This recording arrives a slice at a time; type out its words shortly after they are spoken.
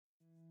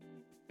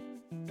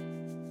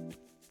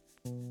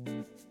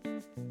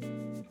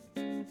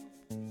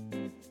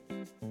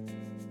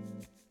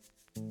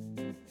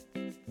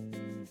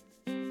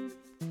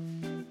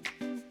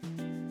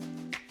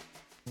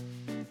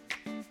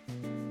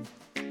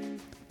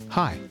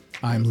Hi,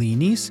 I'm Lee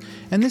Neese,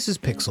 and this is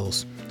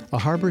Pixels, a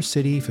Harbor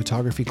City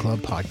Photography Club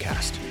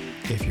podcast.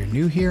 If you're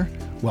new here,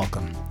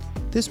 welcome.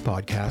 This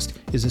podcast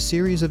is a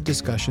series of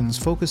discussions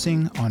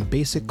focusing on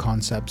basic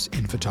concepts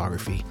in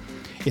photography.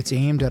 It's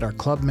aimed at our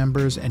club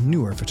members and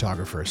newer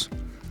photographers.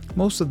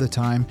 Most of the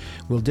time,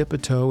 we'll dip a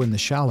toe in the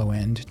shallow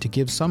end to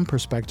give some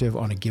perspective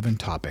on a given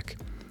topic.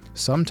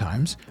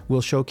 Sometimes,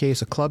 we'll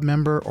showcase a club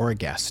member or a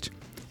guest,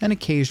 and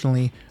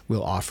occasionally,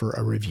 we'll offer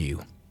a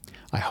review.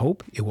 I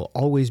hope it will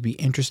always be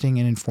interesting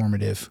and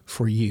informative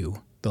for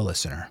you, the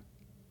listener.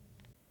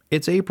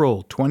 It's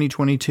April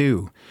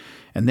 2022,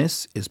 and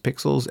this is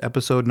Pixels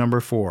episode number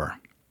 4,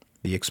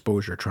 The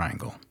Exposure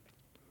Triangle.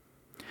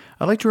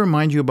 I'd like to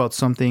remind you about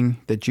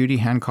something that Judy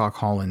Hancock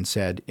Holland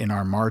said in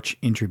our March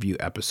interview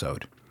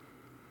episode.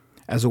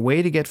 As a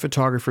way to get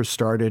photographers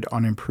started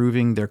on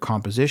improving their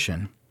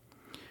composition,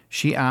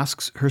 she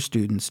asks her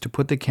students to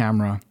put the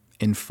camera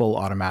in full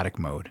automatic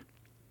mode.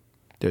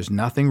 There's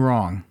nothing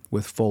wrong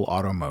with full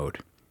auto mode.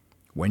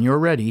 When you're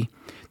ready,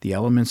 the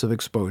elements of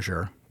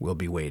exposure will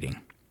be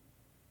waiting.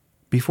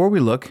 Before we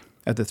look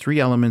at the 3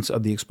 elements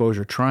of the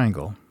exposure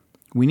triangle,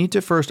 we need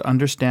to first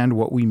understand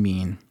what we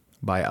mean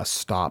by a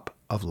stop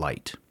of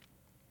light.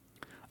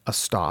 A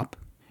stop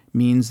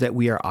means that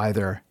we are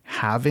either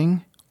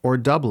halving or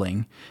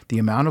doubling the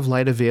amount of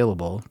light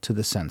available to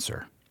the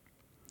sensor.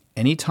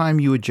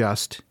 Anytime you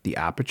adjust the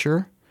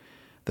aperture,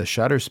 the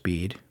shutter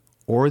speed,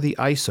 or the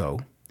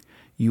ISO,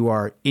 you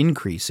are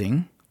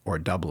increasing or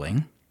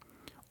doubling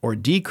or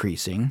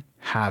decreasing,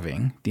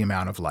 halving the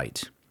amount of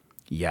light.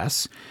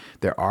 Yes,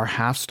 there are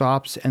half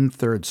stops and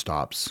third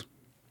stops,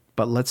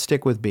 but let's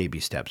stick with baby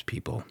steps,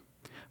 people.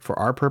 For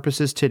our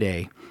purposes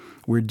today,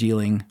 we're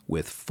dealing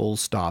with full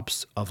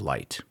stops of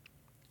light.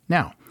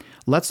 Now,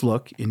 let's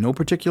look in no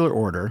particular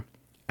order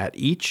at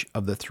each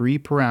of the 3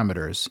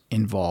 parameters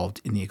involved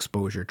in the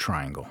exposure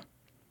triangle.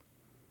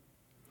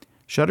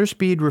 Shutter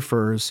speed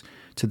refers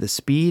to the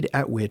speed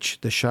at which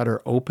the shutter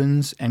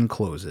opens and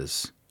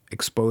closes,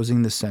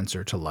 exposing the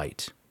sensor to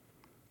light.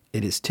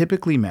 It is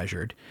typically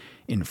measured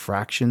in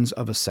fractions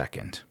of a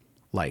second,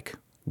 like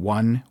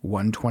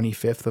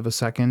 1/125th of a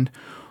second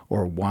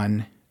or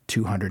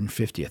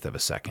 1/250th of a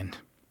second.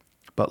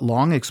 But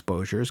long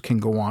exposures can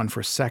go on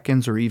for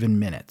seconds or even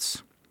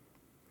minutes.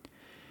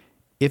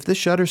 If the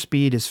shutter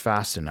speed is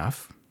fast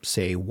enough,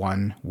 say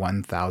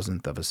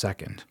 1/1000th of a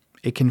second,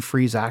 it can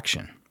freeze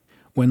action.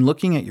 When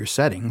looking at your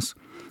settings,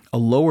 a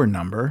lower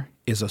number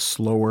is a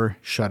slower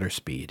shutter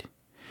speed.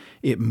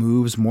 It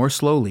moves more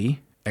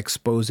slowly,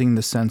 exposing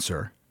the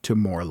sensor to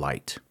more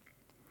light.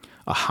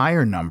 A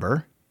higher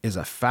number is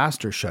a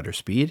faster shutter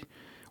speed,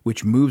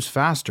 which moves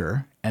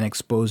faster and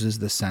exposes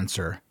the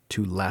sensor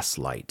to less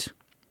light.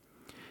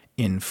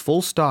 In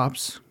full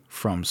stops,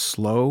 from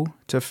slow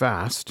to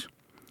fast,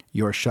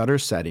 your shutter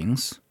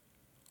settings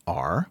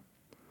are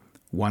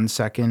 1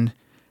 second,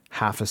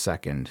 half a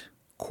second,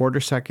 quarter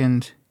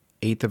second,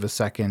 1/8 of a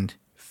second,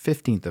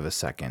 15th of a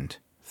second,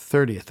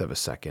 30th of a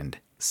second,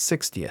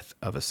 60th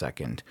of a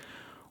second,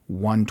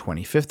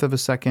 1/25th of a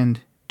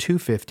second,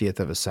 2/50th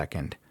of a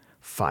second,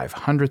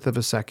 500th of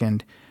a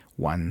second,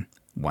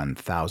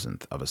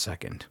 1/1000th of a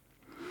second.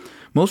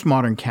 Most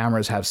modern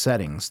cameras have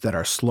settings that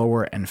are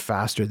slower and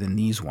faster than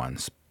these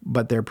ones,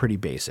 but they're pretty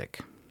basic.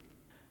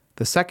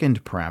 The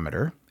second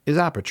parameter is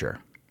aperture.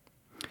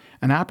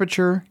 An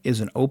aperture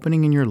is an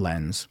opening in your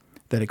lens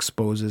that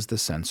exposes the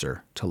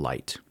sensor to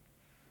light.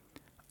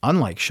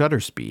 Unlike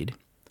shutter speed,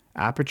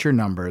 aperture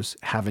numbers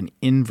have an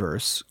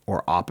inverse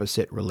or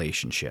opposite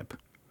relationship,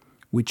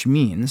 which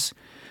means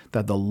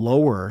that the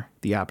lower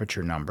the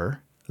aperture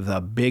number, the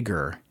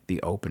bigger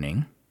the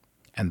opening,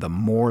 and the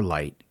more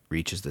light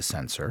reaches the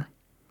sensor,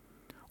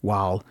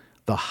 while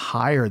the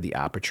higher the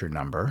aperture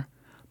number,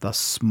 the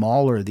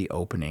smaller the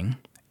opening,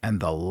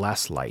 and the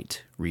less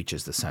light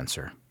reaches the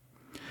sensor.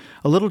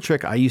 A little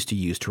trick I used to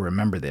use to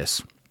remember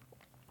this,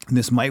 and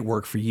this might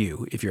work for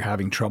you if you're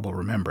having trouble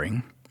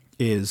remembering,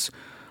 is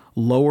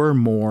lower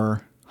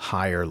more,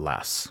 higher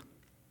less.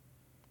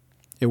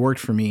 It worked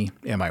for me,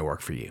 it might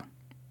work for you.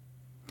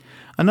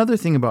 Another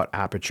thing about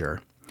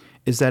aperture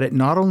is that it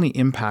not only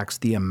impacts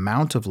the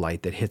amount of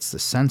light that hits the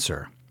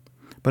sensor,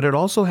 but it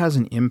also has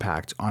an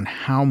impact on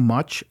how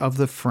much of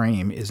the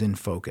frame is in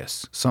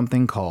focus,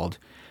 something called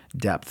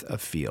depth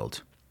of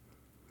field.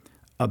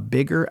 A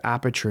bigger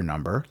aperture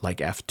number,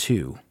 like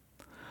f2,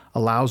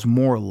 allows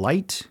more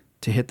light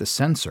to hit the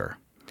sensor,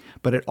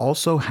 but it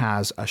also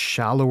has a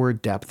shallower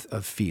depth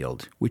of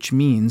field, which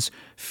means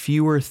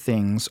fewer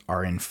things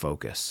are in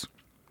focus.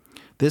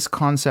 This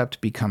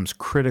concept becomes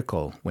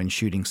critical when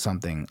shooting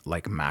something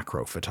like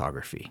macro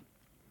photography.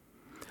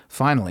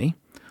 Finally,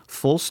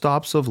 full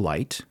stops of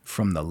light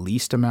from the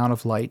least amount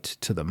of light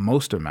to the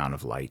most amount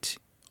of light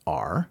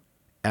are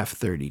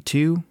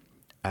f32,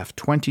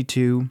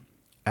 f22,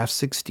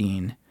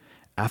 f16,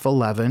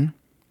 f11,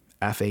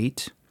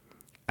 f8,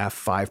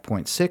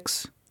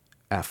 f5.6,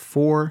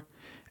 f4,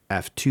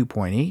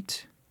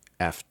 f2.8,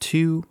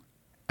 f2,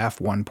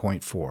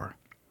 f1.4.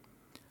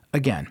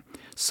 Again,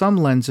 some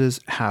lenses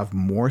have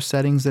more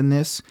settings than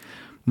this,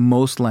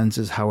 Most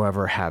lenses,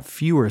 however, have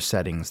fewer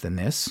settings than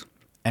this,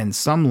 and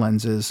some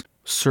lenses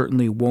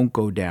certainly won't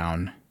go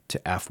down to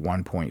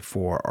f1.4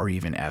 or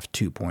even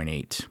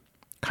f2.8.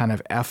 Kind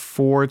of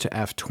f4 to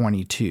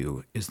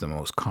f22 is the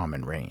most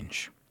common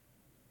range.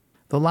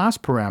 The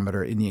last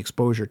parameter in the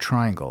exposure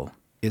triangle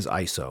is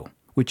ISO,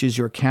 which is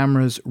your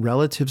camera's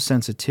relative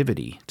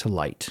sensitivity to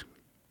light.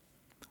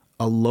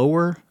 A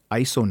lower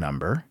ISO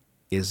number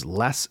is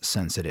less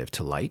sensitive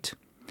to light,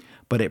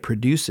 but it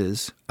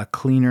produces a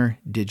cleaner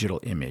digital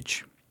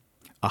image.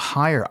 A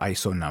higher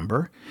ISO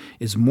number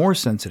is more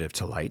sensitive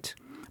to light,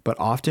 but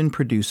often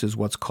produces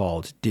what's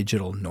called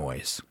digital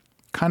noise,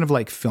 kind of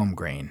like film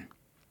grain.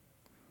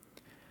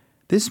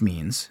 This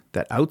means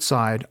that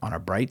outside on a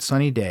bright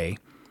sunny day,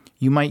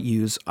 you might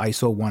use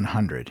ISO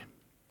 100.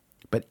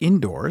 But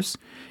indoors,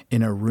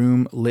 in a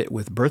room lit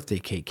with birthday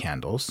cake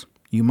candles,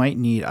 you might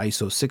need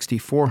ISO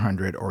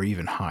 6400 or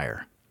even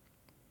higher.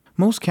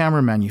 Most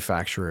camera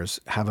manufacturers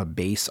have a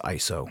base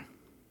ISO.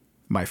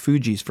 My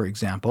Fujis, for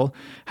example,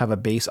 have a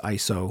base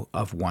ISO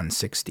of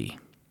 160.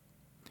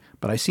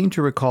 But I seem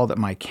to recall that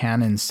my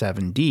Canon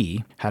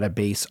 7D had a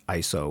base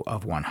ISO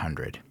of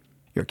 100.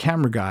 Your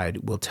camera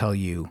guide will tell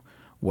you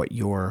what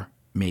your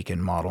make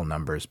and model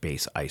number's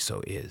base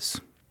ISO is.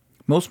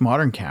 Most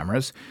modern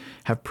cameras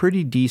have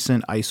pretty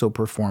decent ISO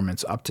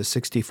performance up to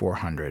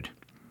 6400.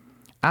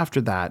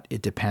 After that,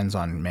 it depends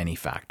on many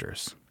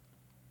factors.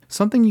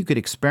 Something you could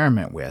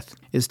experiment with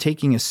is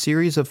taking a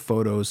series of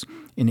photos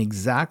in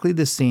exactly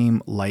the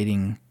same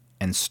lighting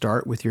and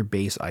start with your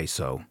base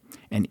ISO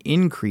and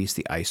increase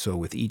the ISO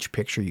with each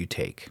picture you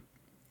take.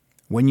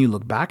 When you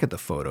look back at the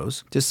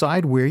photos,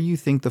 decide where you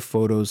think the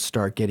photos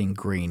start getting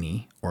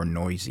grainy or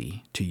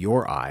noisy to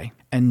your eye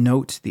and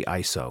note the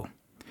ISO.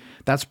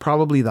 That's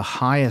probably the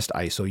highest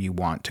ISO you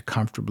want to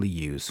comfortably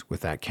use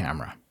with that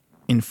camera.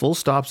 In full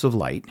stops of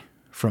light,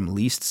 from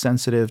least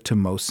sensitive to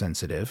most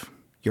sensitive,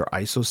 your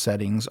ISO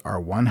settings are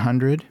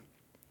 100,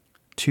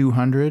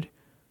 200,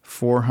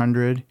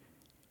 400,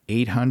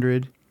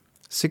 800,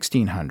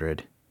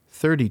 1600,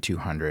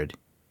 3200,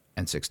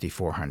 and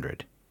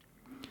 6400.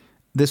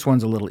 This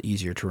one's a little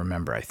easier to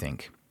remember, I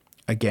think.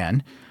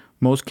 Again,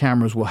 most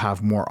cameras will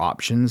have more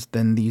options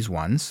than these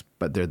ones,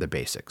 but they're the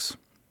basics.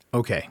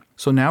 Okay,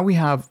 so now we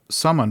have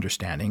some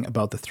understanding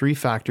about the three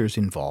factors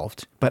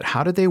involved, but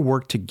how do they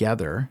work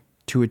together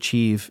to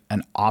achieve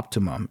an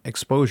optimum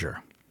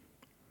exposure?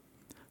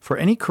 For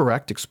any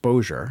correct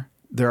exposure,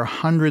 there are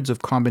hundreds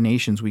of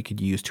combinations we could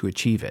use to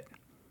achieve it.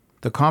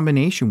 The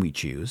combination we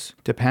choose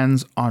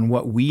depends on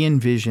what we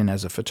envision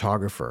as a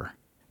photographer.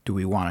 Do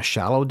we want a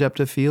shallow depth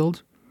of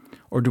field?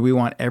 Or do we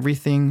want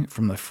everything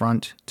from the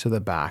front to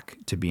the back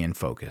to be in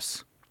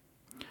focus?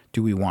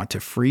 Do we want to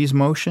freeze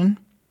motion?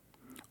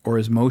 Or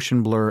is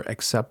motion blur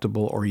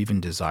acceptable or even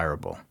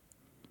desirable?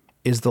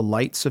 Is the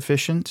light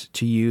sufficient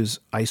to use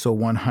ISO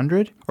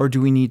 100? Or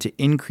do we need to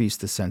increase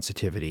the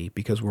sensitivity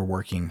because we're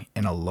working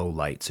in a low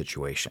light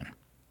situation?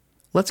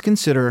 Let's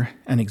consider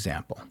an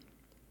example.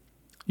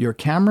 Your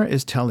camera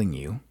is telling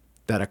you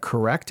that a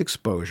correct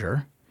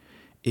exposure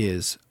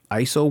is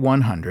ISO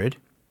 100,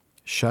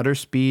 shutter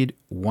speed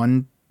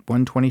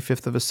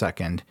 1/125th of a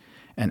second,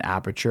 and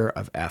aperture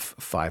of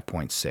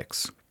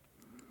f5.6.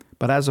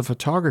 But as a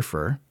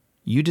photographer,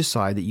 you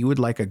decide that you would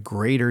like a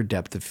greater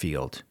depth of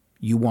field.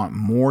 You want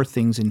more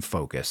things in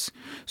focus,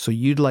 so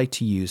you'd like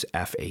to use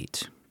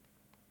f8.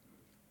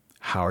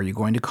 How are you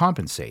going to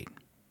compensate?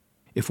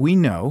 If we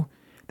know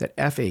that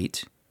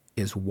f8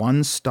 is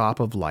one stop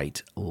of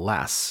light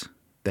less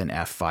than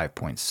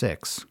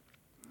f5.6,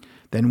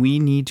 then we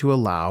need to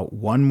allow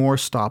one more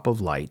stop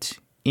of light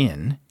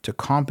in to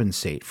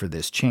compensate for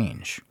this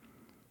change.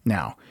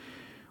 Now,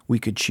 we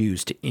could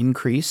choose to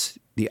increase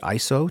the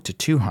ISO to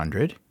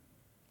 200,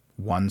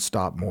 one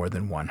stop more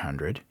than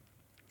 100,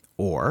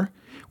 or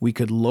we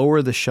could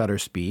lower the shutter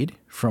speed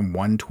from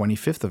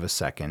 1/25th of a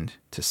second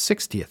to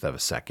 60th of a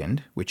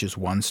second, which is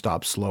one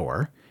stop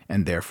slower,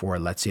 and therefore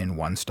lets in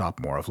one stop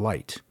more of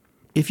light.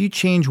 If you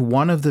change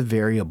one of the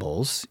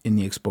variables in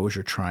the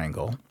exposure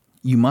triangle,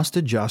 you must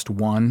adjust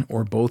one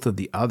or both of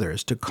the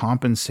others to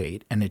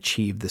compensate and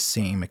achieve the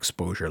same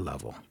exposure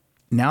level.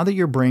 Now that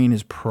your brain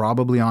is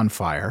probably on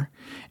fire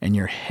and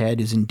your head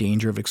is in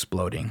danger of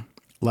exploding,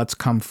 let's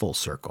come full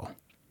circle.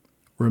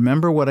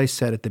 Remember what I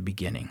said at the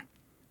beginning.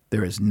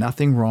 There is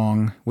nothing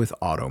wrong with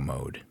auto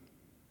mode.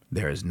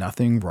 There is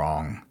nothing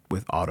wrong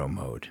with auto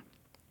mode.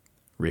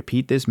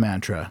 Repeat this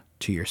mantra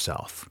to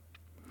yourself.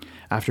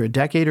 After a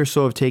decade or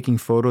so of taking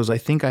photos, I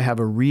think I have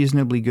a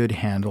reasonably good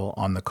handle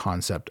on the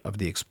concept of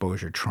the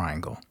exposure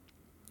triangle.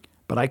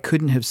 But I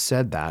couldn't have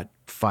said that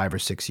 5 or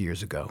 6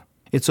 years ago.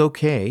 It's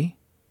okay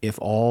if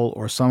all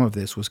or some of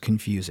this was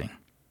confusing.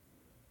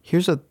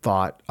 Here's a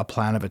thought, a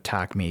plan of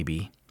attack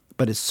maybe,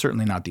 but it's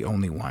certainly not the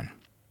only one.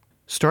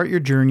 Start your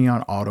journey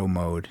on auto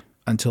mode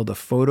until the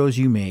photos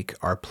you make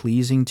are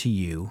pleasing to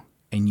you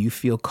and you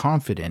feel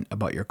confident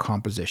about your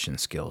composition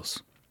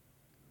skills.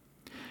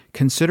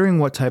 Considering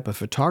what type of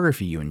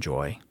photography you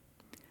enjoy,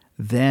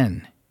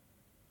 then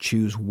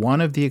choose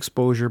one of the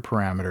exposure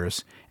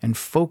parameters and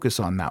focus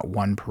on that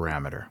one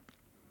parameter.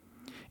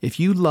 If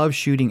you love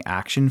shooting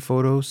action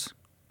photos,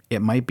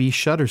 it might be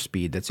shutter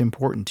speed that's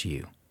important to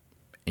you,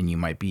 and you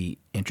might be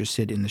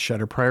interested in the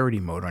shutter priority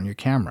mode on your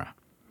camera.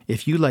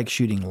 If you like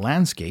shooting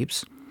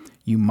landscapes,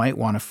 you might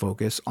want to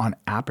focus on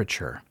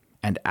aperture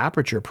and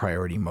aperture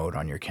priority mode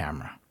on your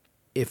camera.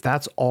 If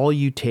that's all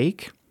you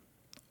take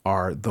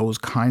are those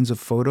kinds of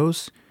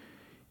photos,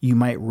 you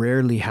might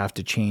rarely have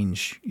to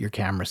change your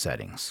camera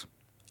settings.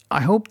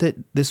 I hope that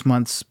this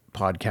month's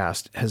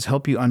podcast has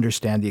helped you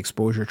understand the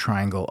exposure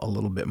triangle a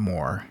little bit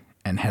more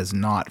and has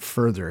not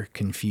further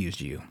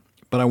confused you.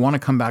 But I want to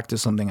come back to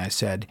something I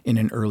said in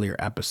an earlier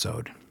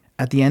episode.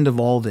 At the end of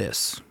all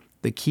this,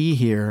 the key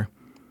here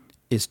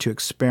is to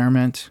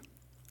experiment,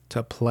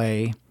 to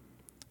play,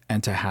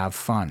 and to have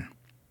fun.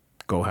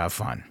 Go have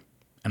fun,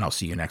 and I'll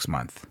see you next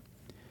month.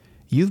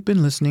 You've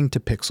been listening to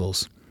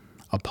Pixels,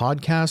 a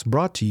podcast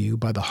brought to you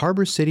by the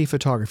Harbour City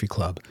Photography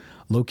Club,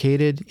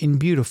 located in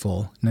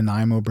beautiful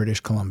Nanaimo,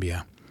 British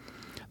Columbia.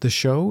 The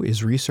show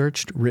is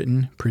researched,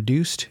 written,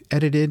 produced,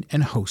 edited,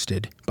 and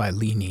hosted by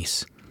Lee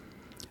Neese.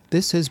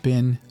 This has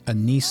been a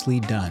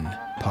Neesely Done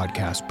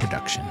podcast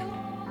production.